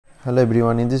Hello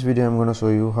everyone, in this video I'm going to show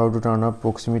you how to turn off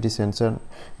proximity sensor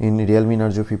in Realme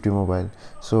Narzo 50 mobile.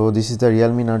 So this is the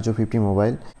Realme Narzo 50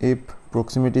 mobile. If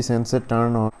proximity sensor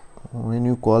turn on when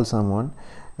you call someone,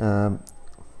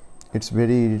 it's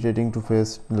very irritating to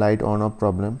face light on off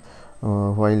problem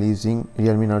while using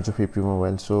Realme Narzo 50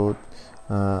 mobile. So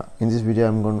in this video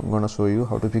I'm going to show you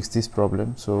how to fix this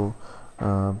problem. So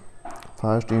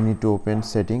first you need to open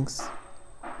settings,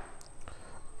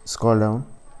 scroll down,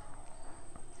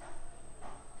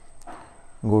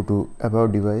 go to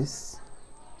about device,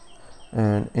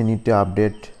 and you need to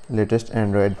update latest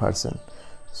Android version.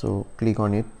 So click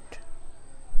on it.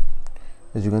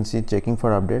 As you can see, checking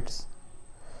for updates.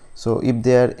 So if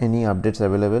there are any updates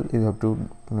available, you have to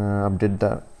update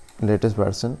the latest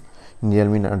version in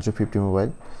Realme Narzo 50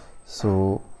 mobile.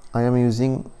 So I am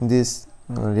using this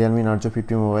Realme Narzo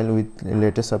 50 mobile with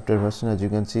latest software version. As you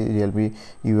can see, Realme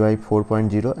UI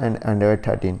 4.0 and Android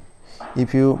 13.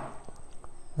 If you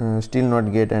still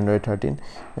not get Android 13,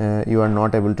 you are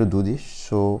not able to do this.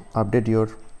 So update your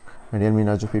Realme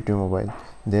Narzo 50 mobile,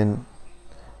 then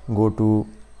go to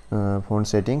phone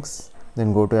settings,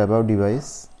 then go to about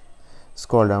device,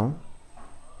 scroll down,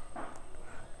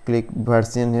 click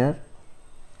version here,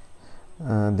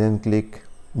 then click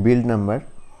build number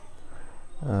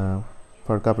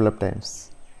for a couple of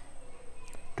times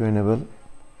to enable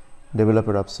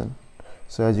developer option.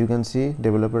 So as you can see,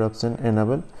 developer option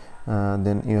enable,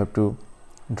 then you have to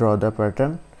draw the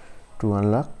pattern to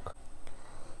unlock.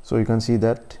 So you can see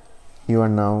that you are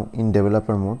now in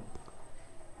developer mode.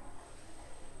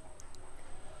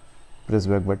 Press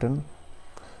back button.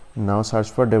 Now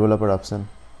search for developer option,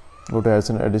 go to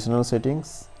additional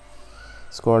settings,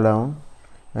 scroll down,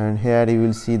 and here you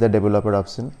will see the developer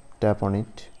option. Tap on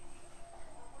it,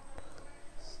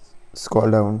 scroll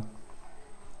down,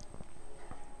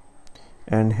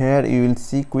 and here you will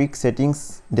see quick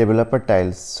settings developer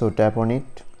tiles. So tap on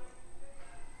it,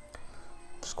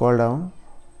 scroll down,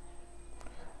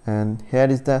 and here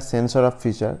is the sensor of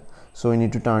feature, so you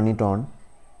need to turn it on.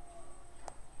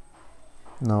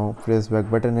 Now press back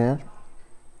button here,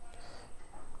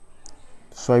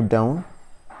 swipe down,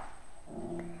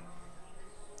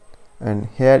 and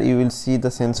here you will see the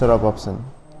sensor of option.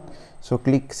 So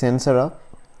click sensor up.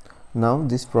 Now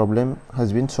this problem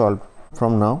has been solved.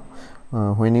 From now,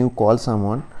 when you call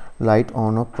someone, light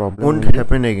on off problem won't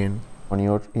happen again on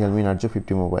your Realme Narzo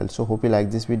 50 mobile. So hope you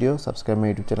like this video. Subscribe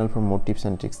my YouTube channel for more tips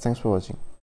and tricks. Thanks for watching.